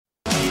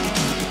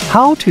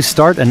How to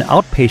Start an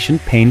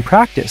Outpatient Pain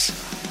Practice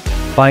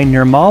by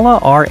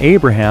Nirmala R.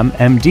 Abraham,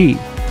 MD,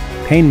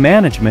 Pain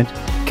Management,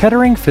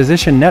 Kettering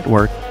Physician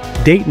Network,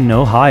 Dayton,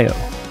 Ohio.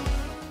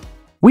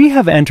 We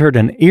have entered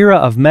an era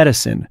of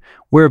medicine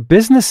where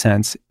business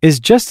sense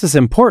is just as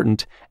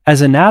important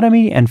as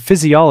anatomy and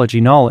physiology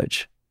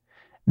knowledge.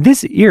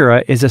 This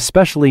era is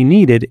especially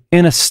needed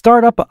in a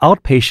startup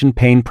outpatient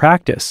pain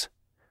practice.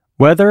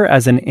 Whether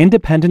as an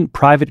independent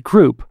private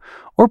group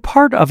or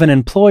part of an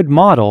employed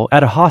model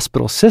at a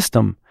hospital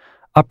system,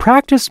 a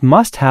practice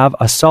must have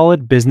a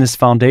solid business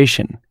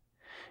foundation.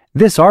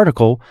 This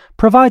article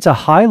provides a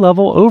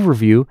high-level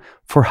overview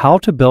for how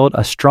to build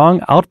a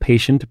strong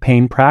outpatient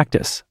pain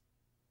practice.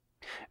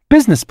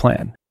 Business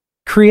plan.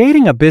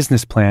 Creating a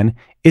business plan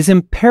is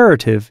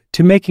imperative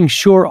to making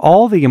sure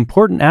all the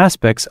important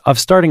aspects of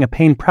starting a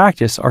pain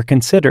practice are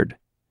considered.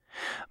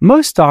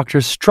 Most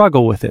doctors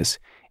struggle with this,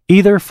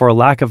 either for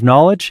lack of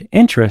knowledge,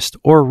 interest,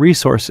 or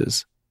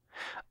resources.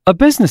 A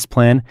business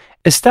plan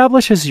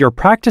establishes your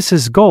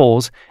practice's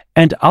goals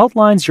and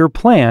outlines your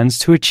plans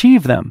to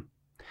achieve them.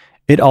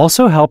 It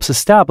also helps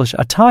establish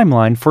a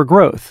timeline for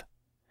growth.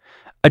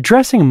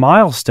 Addressing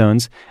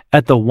milestones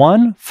at the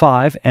 1,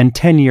 5, and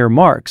 10-year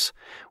marks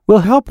will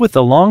help with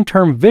the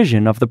long-term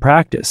vision of the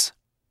practice.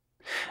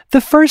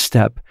 The first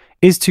step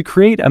is to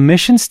create a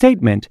mission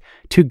statement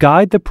to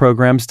guide the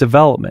program's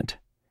development.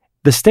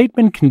 The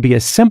statement can be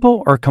as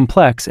simple or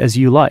complex as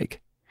you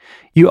like.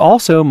 You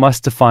also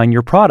must define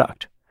your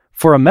product.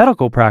 For a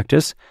medical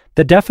practice,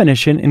 the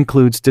definition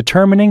includes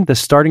determining the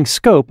starting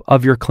scope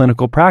of your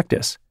clinical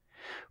practice.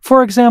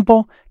 For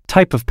example,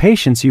 type of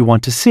patients you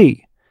want to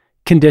see,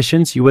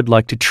 conditions you would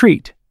like to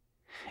treat.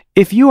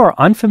 If you are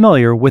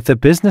unfamiliar with the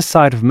business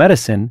side of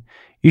medicine,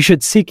 you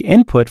should seek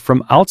input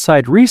from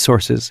outside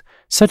resources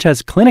such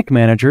as clinic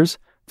managers,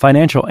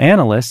 financial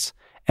analysts,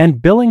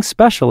 and billing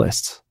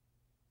specialists.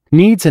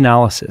 Needs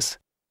analysis.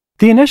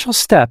 The initial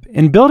step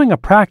in building a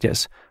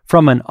practice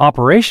from an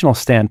operational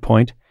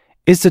standpoint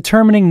is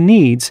determining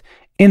needs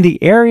in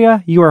the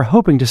area you are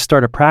hoping to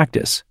start a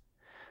practice.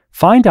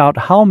 Find out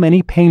how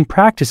many pain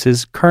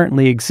practices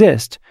currently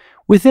exist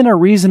within a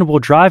reasonable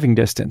driving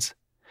distance,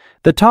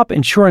 the top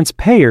insurance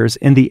payers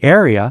in the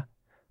area,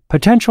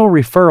 potential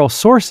referral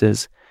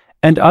sources,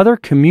 and other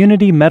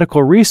community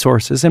medical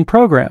resources and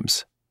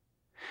programs.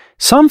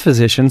 Some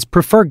physicians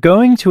prefer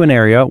going to an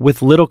area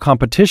with little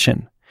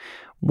competition,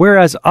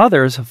 whereas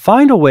others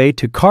find a way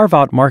to carve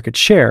out market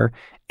share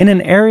in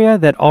an area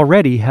that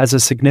already has a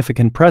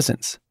significant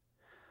presence.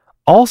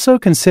 Also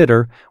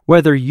consider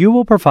whether you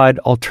will provide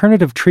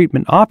alternative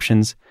treatment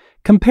options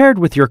compared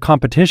with your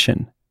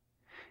competition.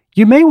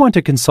 You may want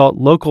to consult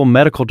local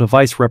medical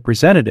device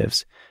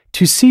representatives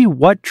to see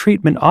what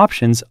treatment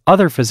options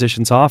other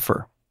physicians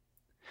offer.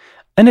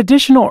 An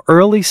additional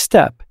early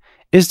step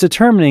is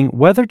determining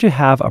whether to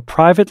have a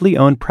privately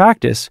owned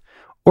practice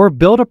or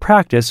build a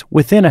practice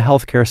within a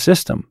healthcare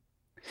system.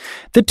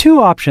 The two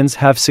options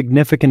have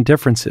significant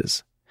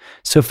differences,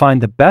 so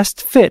find the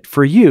best fit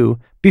for you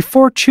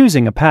before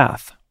choosing a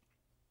path.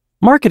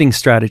 Marketing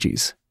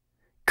strategies.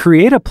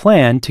 Create a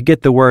plan to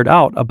get the word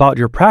out about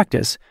your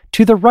practice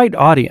to the right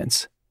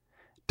audience.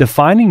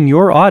 Defining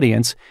your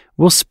audience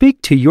will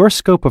speak to your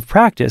scope of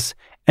practice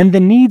and the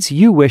needs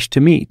you wish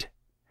to meet.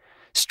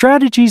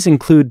 Strategies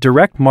include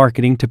direct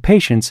marketing to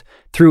patients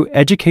through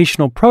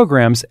educational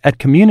programs at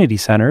community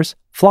centers,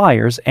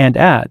 flyers, and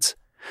ads,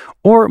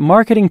 or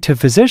marketing to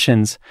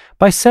physicians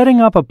by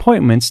setting up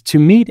appointments to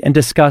meet and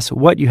discuss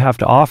what you have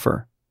to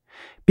offer.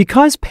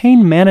 Because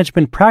pain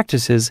management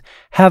practices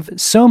have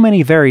so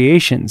many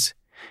variations,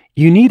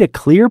 you need a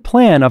clear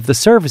plan of the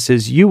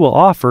services you will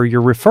offer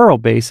your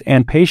referral base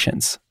and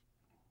patients.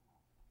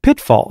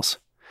 Pitfalls.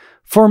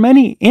 For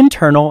many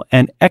internal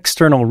and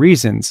external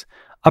reasons,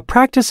 a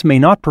practice may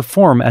not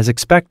perform as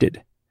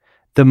expected.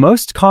 The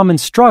most common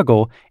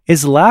struggle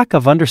is lack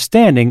of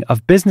understanding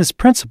of business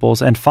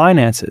principles and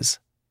finances.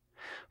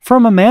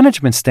 From a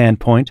management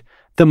standpoint,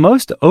 the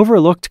most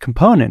overlooked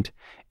component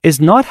is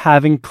not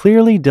having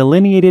clearly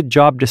delineated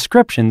job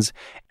descriptions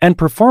and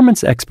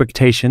performance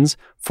expectations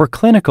for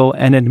clinical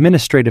and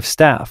administrative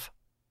staff.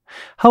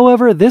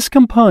 However, this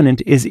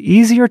component is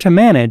easier to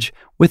manage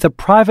with a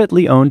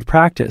privately owned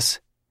practice.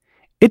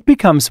 It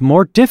becomes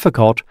more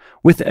difficult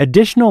with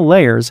additional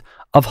layers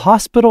of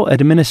hospital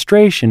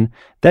administration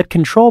that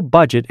control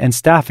budget and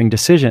staffing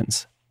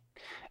decisions.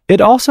 It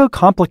also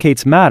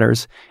complicates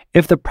matters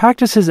if the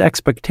practice's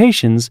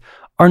expectations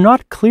are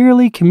not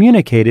clearly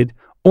communicated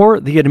or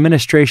the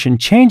administration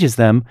changes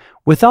them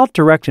without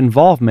direct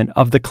involvement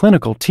of the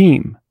clinical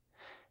team.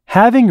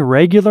 Having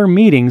regular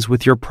meetings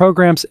with your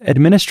program's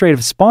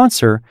administrative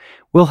sponsor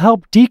will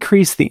help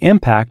decrease the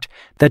impact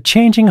that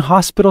changing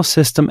hospital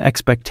system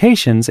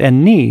expectations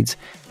and needs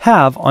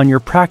have on your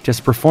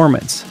practice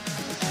performance.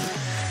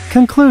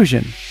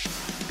 Conclusion.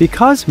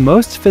 Because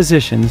most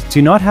physicians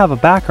do not have a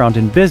background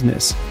in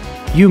business,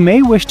 you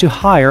may wish to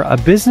hire a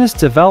business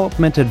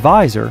development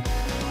advisor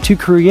to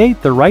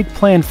create the right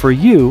plan for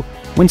you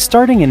when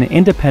starting an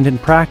independent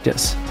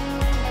practice.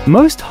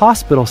 Most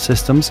hospital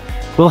systems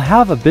will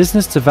have a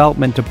business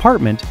development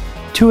department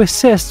to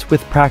assist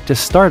with practice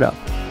startup.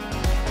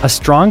 A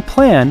strong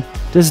plan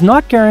does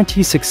not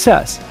guarantee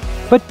success,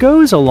 but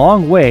goes a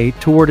long way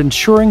toward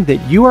ensuring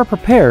that you are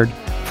prepared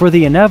for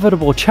the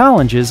inevitable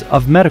challenges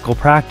of medical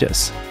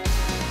practice.